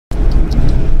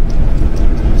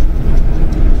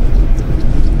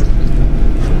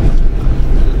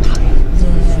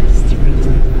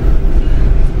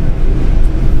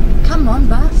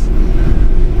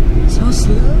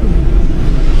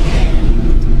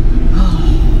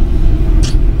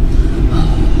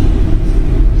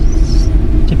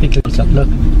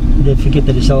they forget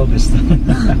that it's August.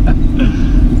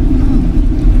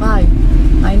 Why?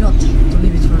 Why not to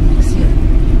leave it for next year?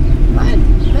 Why?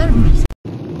 Very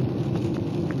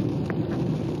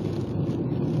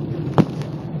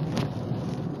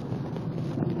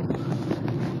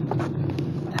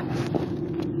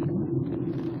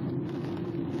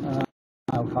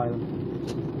I'll file.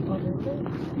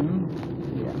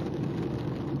 Yeah.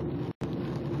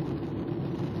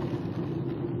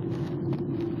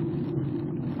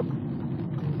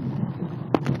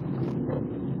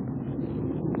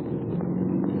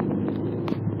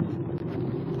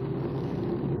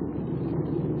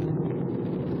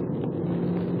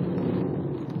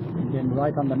 And then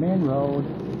right on the main road.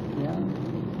 Yeah.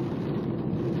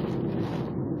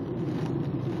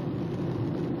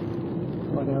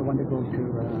 But I want to go to,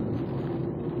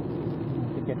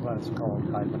 I forget what it's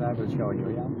called, but I will show you,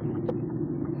 yeah?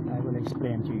 I will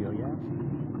explain to you, yeah?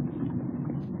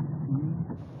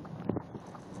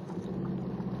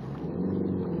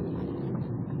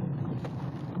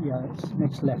 Yeah, it's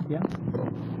next left, yeah?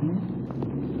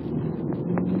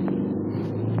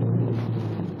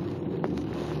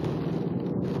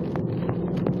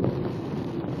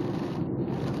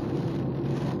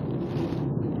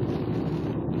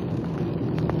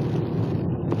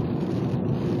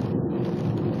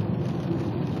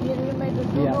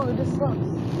 No, with the socks.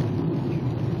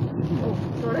 Oh,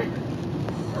 sorry.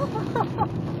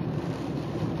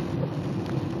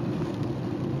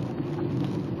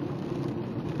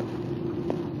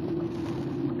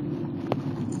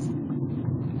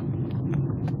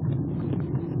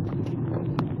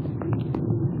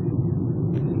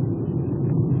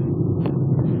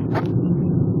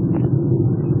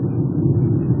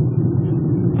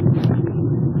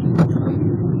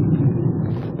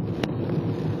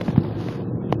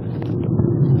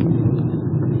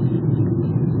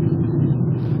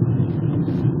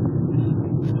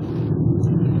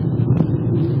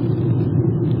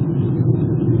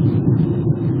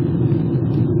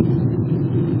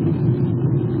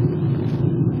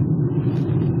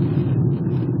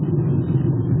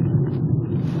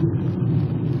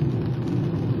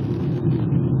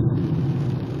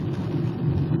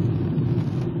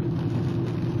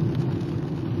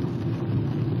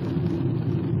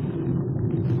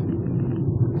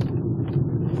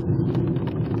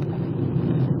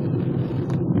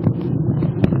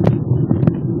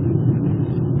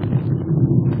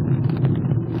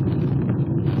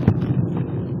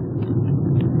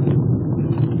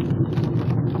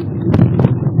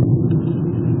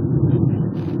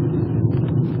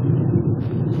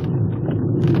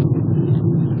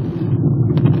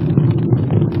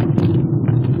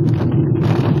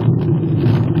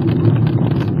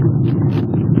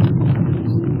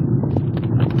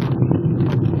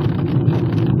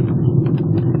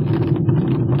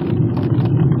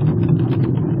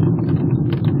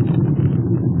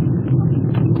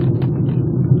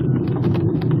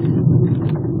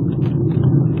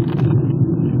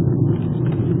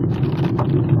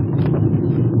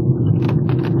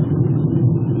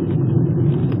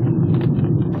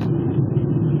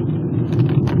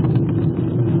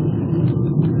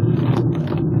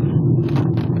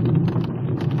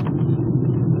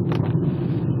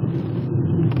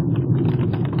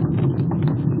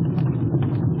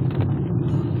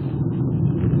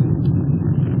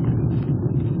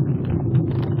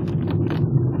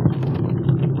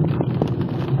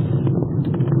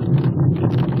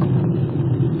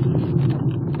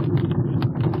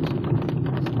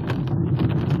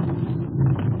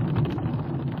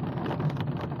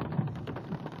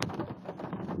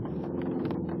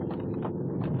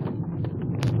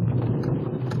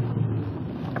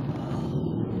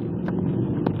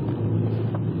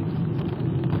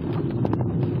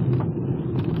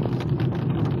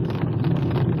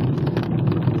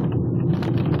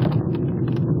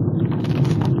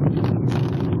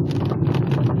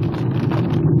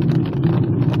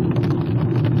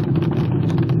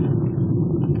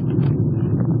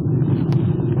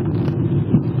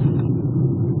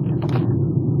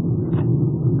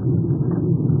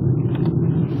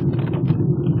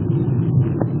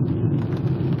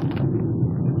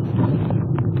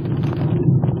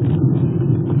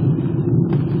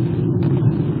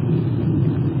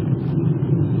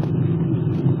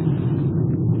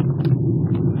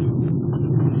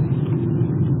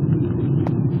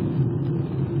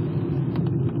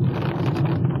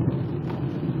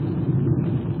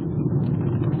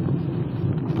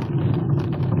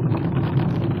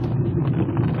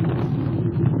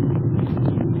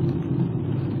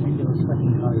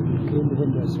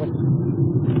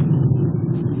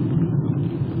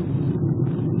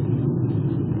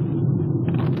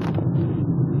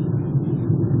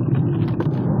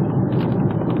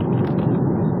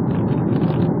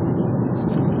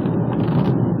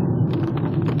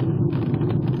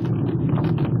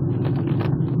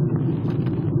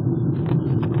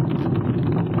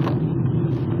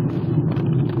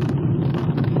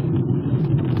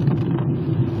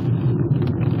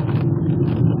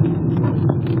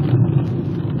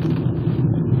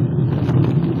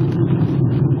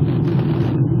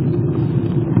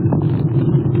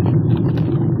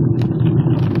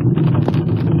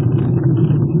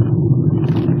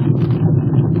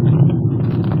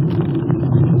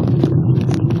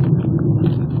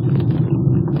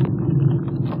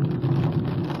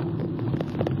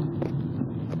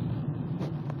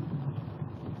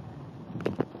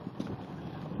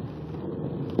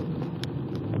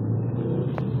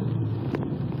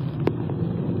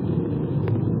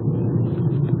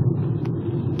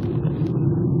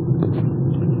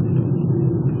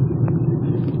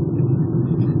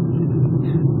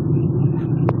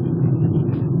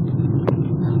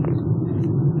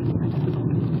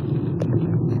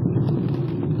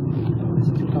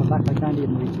 mind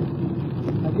even reach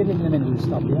it. I'll get it in a minute, we'll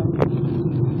stop here.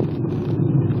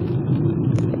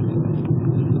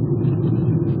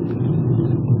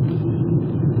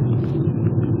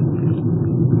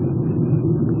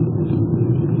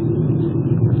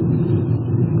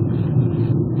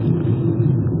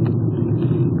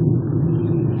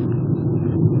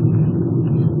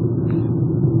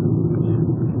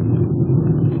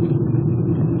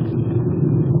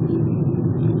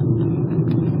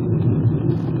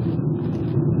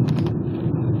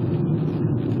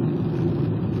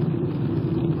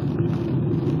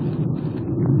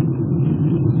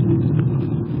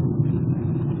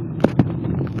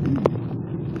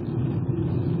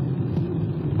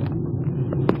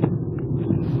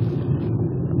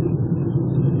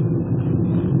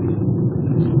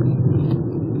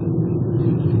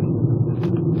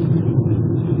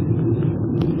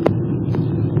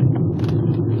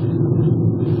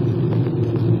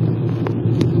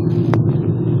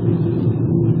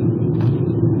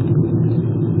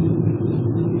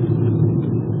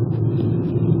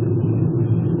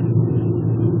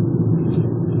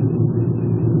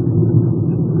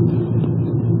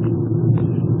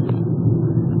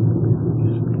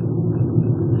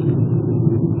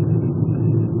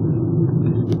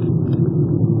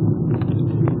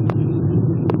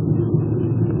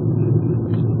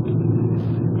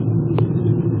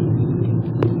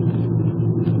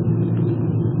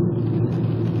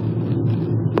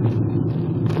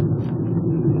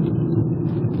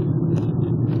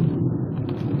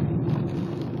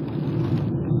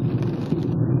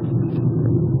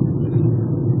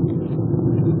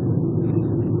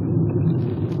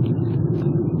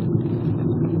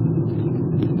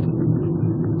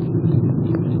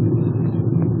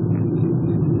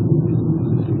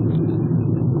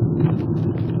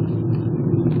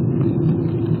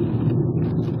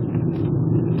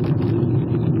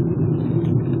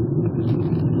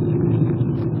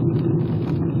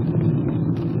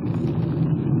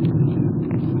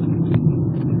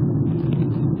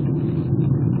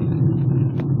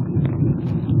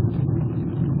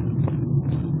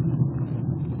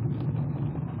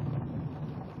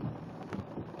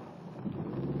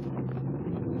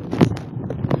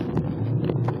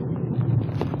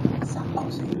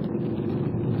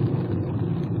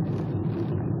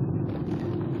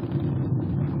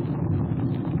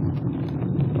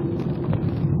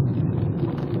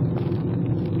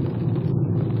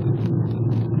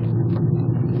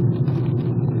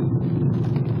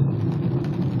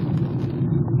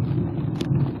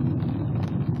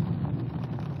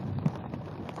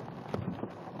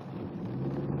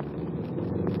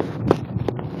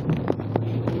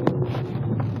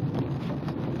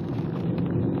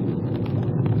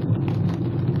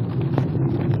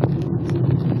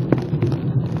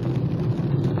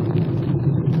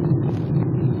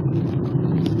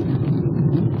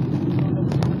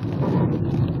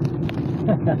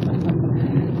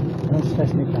 Don't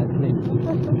stress me out, please.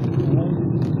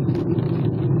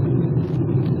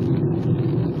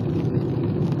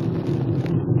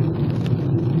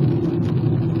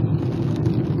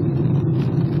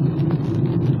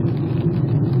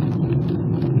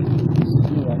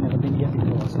 I've never been here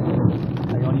before, so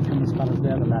I only came as far as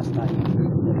there the last time.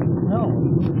 No.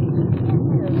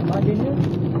 Have I been here?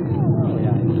 Oh,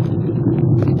 yeah.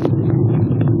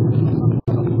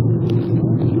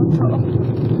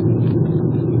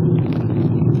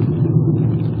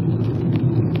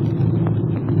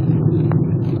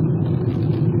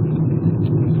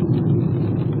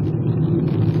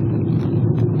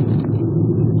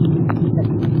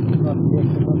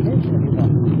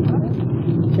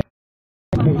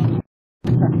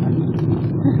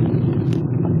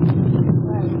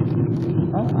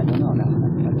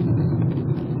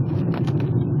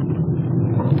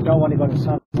 Don't want to go to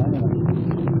sun anyway.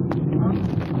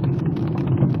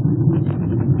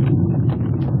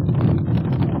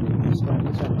 Just go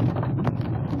this way.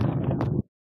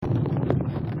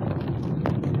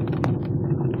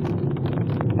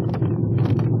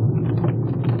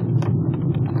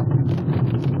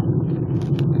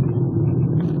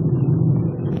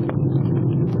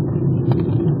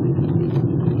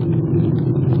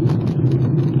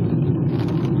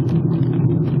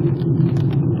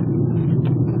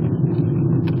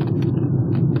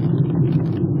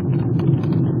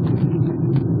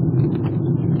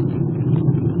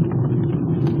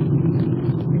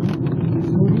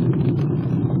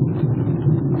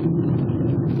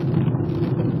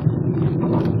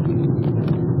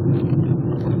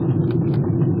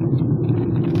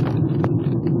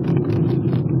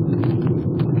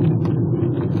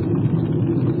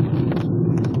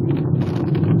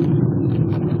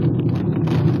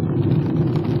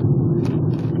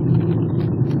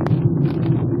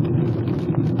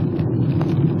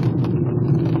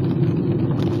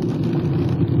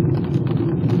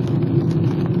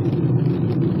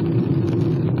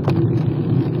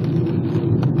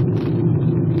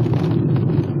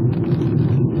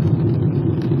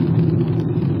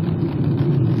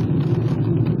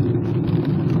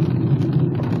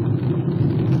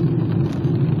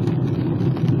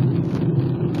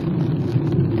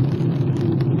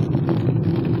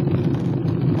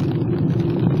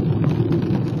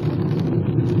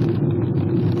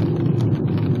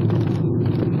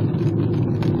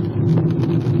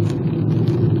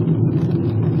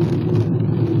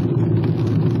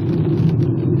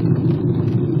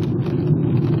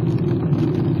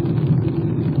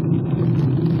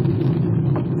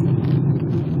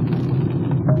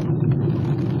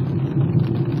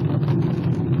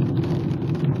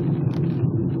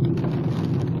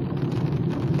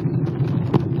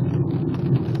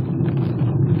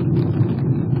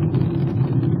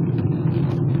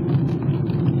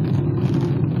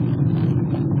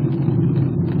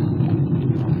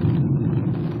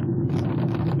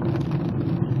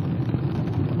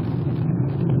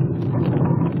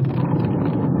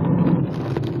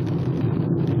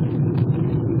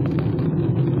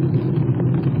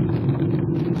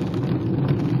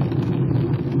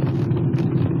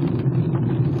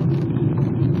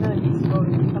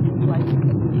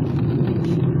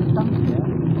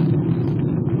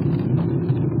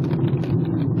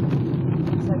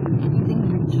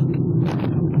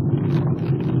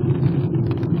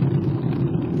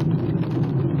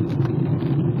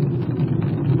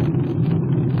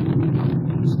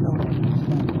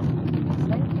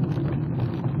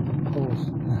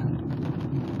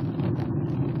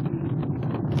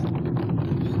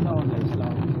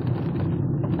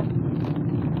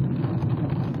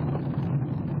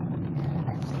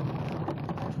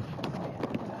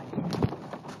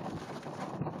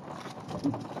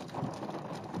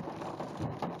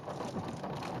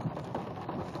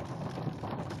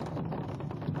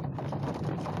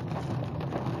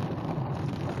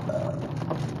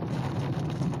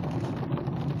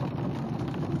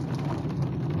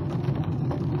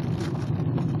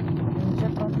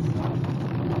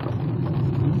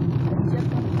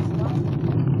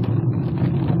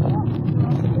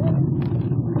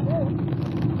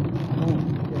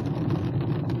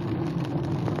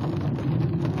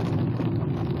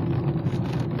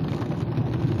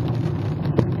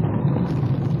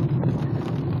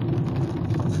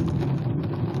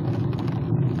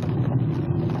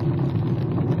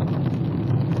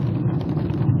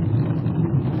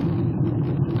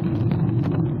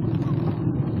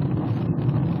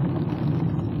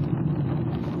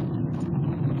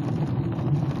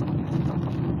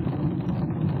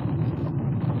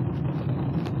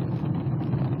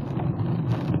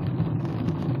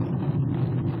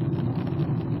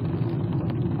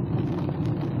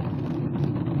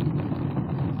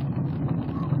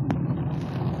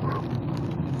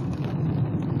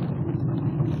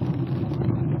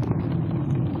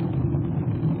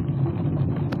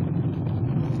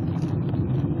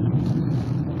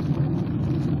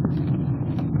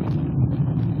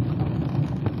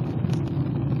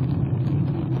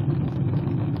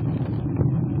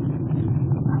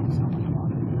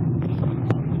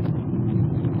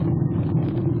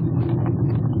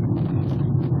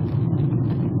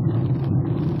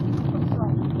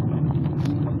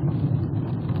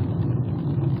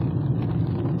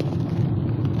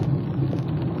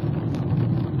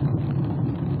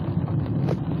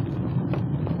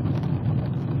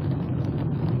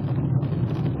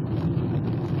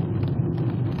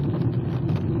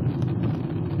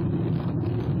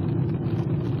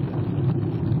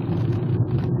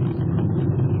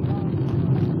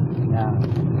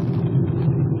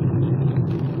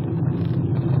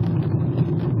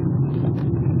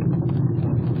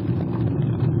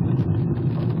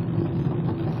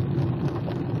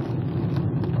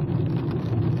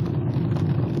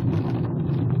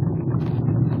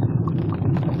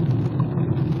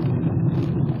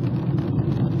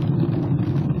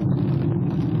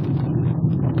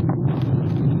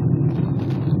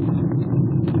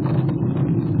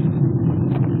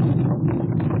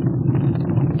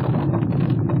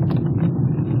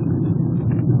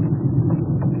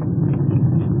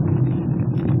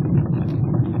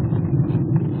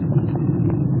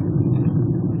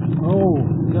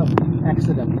 look,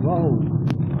 accident. Whoa.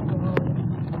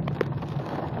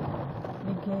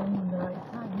 We came in the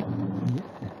right time.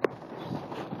 Yeah.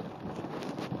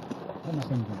 What am I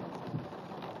thinking?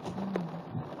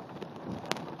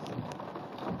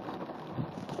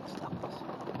 Stop this.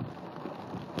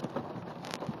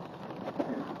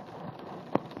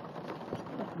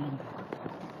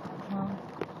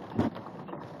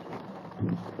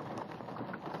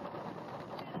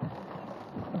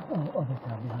 Oh, other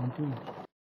car behind too.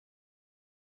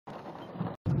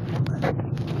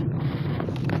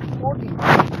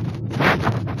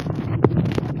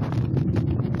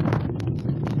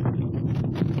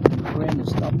 Train is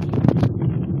stopped.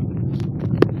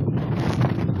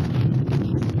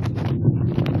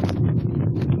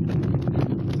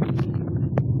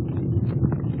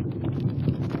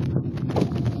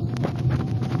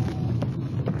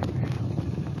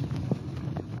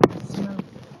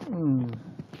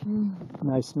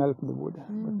 Nice smell from the wood,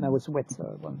 but now it's wet, so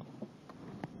I want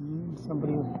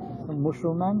somebody, some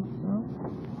mushroom man. No?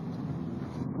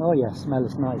 Oh yeah, smell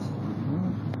is nice.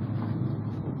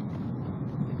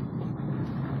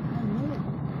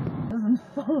 Doesn't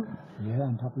fall. Yeah,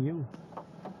 on top of you.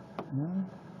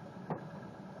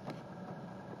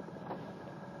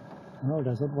 Oh,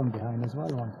 there's that one behind as well.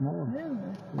 Once more. Really?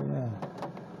 Yeah,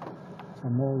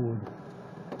 some more wood.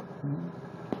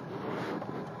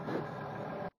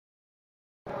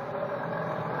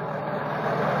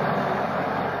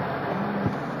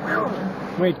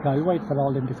 Wait, Kyle, wait for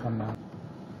all them to come now.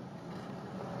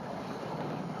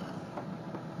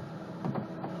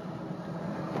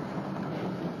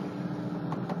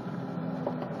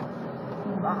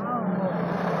 Wow.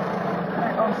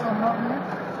 I also love it.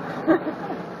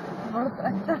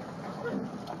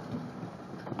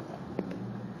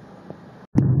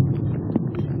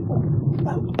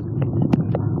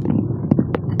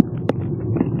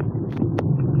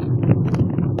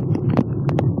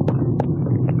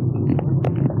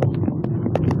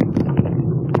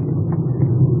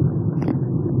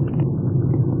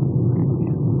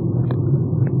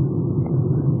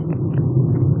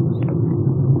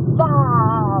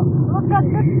 Wow! Look at the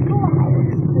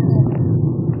clouds!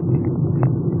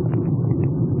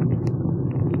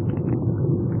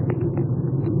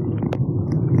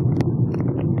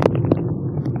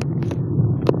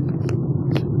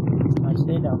 I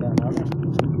stay down there now.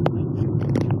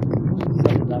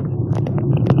 Settle down.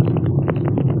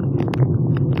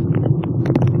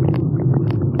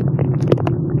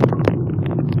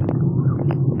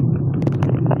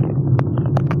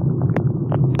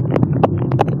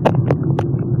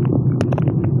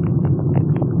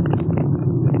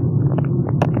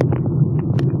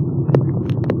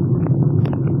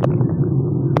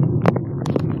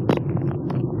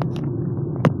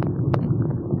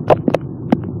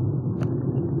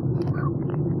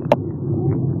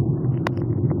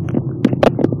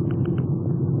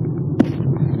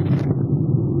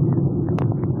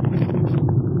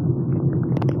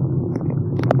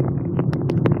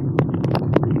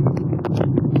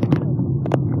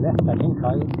 Left, I think,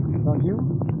 Kyle. Don't you?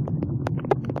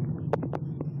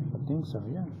 I think so,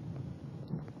 yeah.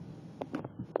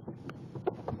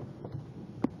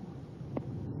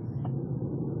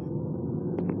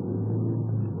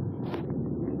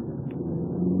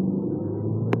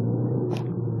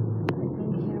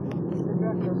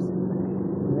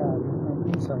 Yeah, I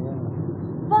think so, yeah.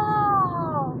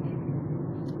 Wow!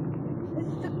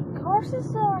 It's the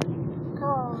horses or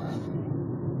cars?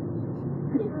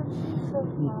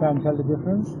 You can't tell the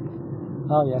difference?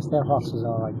 Oh yes, they're horses,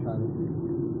 all right, Kyle.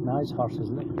 Nice horses,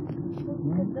 look.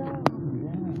 Look at that.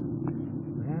 Yeah.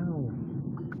 Wow.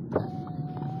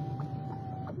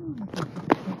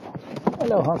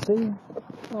 Hello, horsey.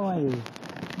 How are you?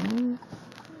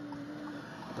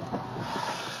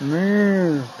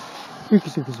 Moo. Suki,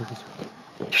 suki, suki, suki.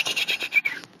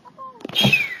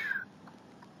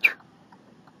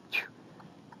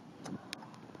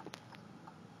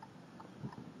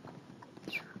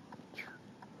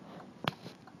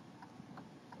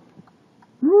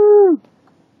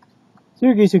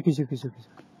 Suki, suki, suki, suki.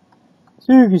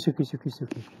 Suki, suki, suki,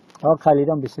 suki. Oh, Kylie,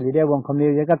 don't be silly. They won't come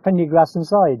near you. They got plenty of grass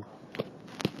inside.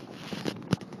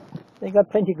 They got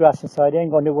plenty of grass inside. They ain't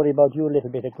going to worry about you a little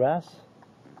bit of grass.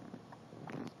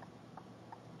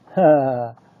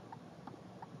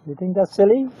 You think that's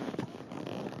silly?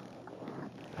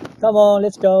 Come on,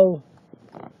 let's go.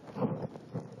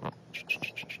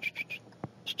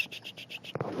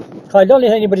 Kyle, don't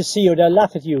let anybody see you. They'll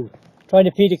laugh at you. Trying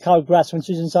to feed a cow grass when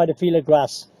she's inside a field of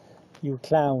grass. You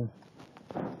clown.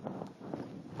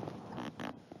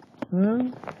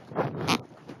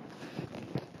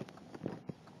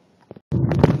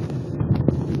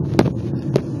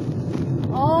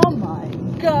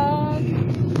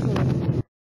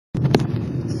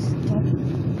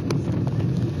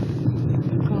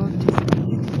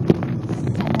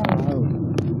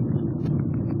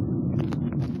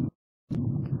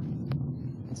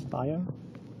 fire.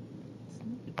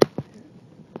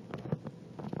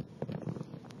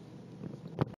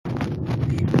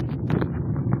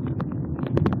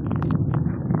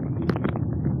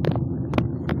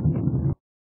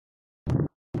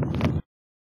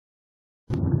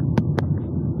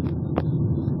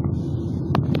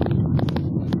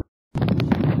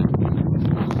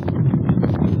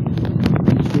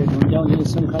 You're going down into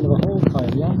some kind of a hole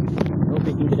pile, yeah? I hope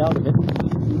you can get out of it.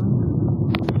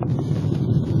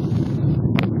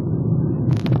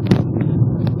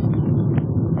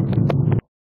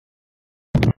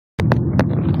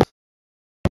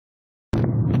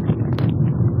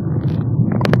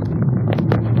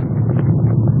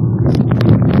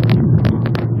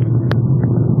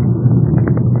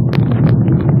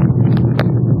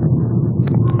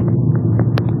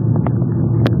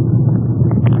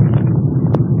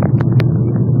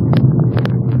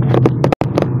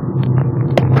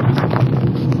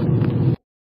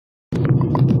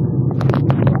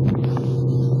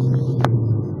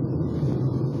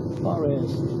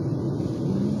 Forest.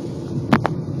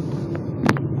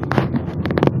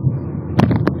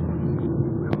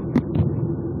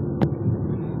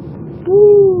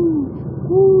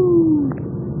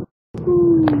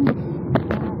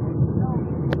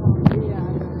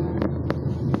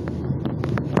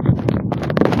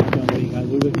 Don't worry, guys,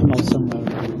 we will come out somewhere.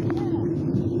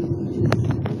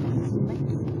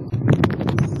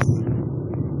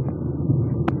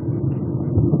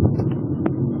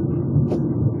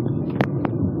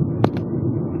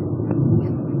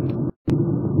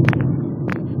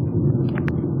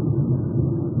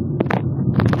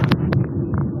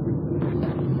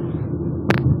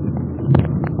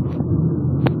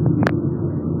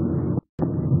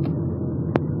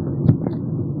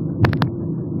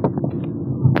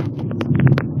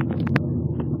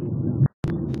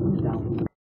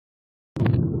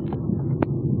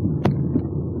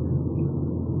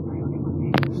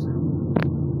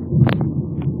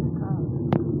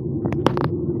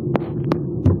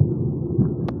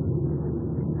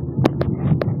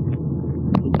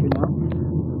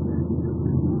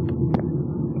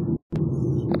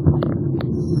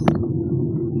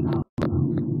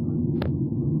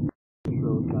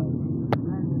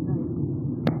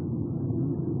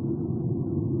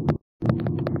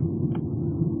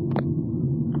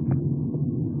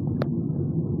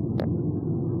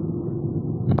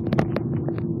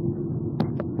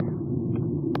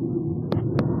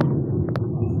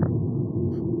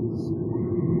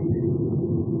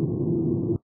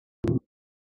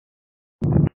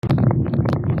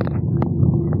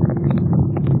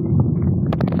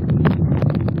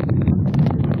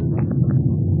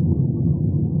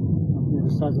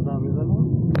 Size of our river now.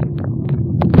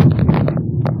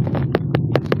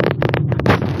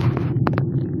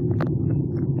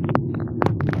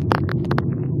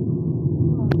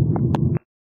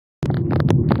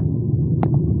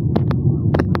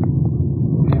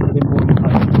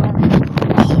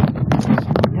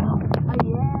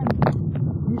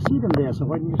 You see them there, so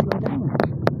why didn't you slow down?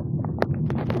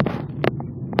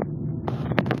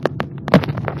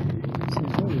 It's a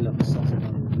very lovely size of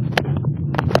our river.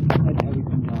 I'd have you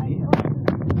come down here.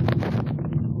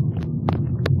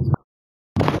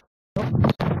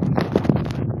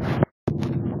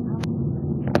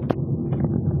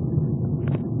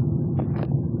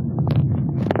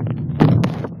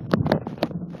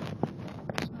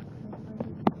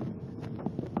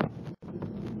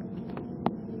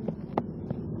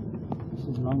 This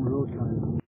is a long road, kind of.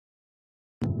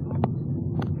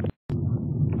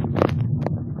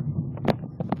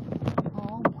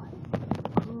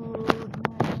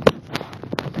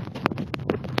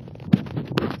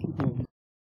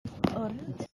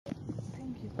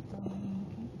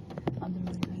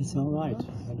 It's all right.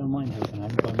 I don't mind helping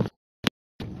out, but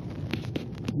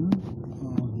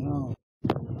oh no,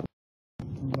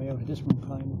 I'm way over this one,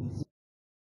 kind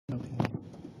of. Okay.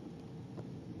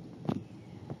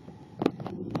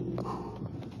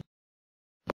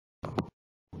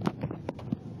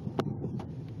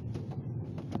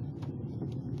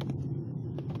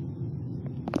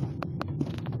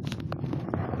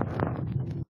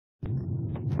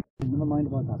 Never mind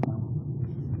about that now.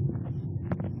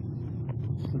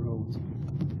 It's the roads.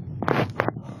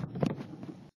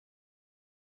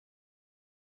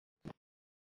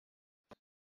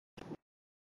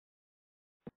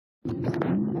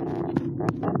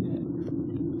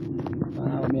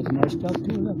 Wow, we made a nice job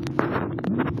too, look.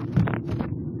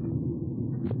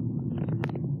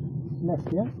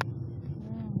 Left, yeah?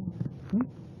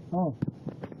 Oh.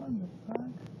 What the fuck?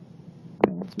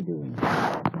 What's he doing?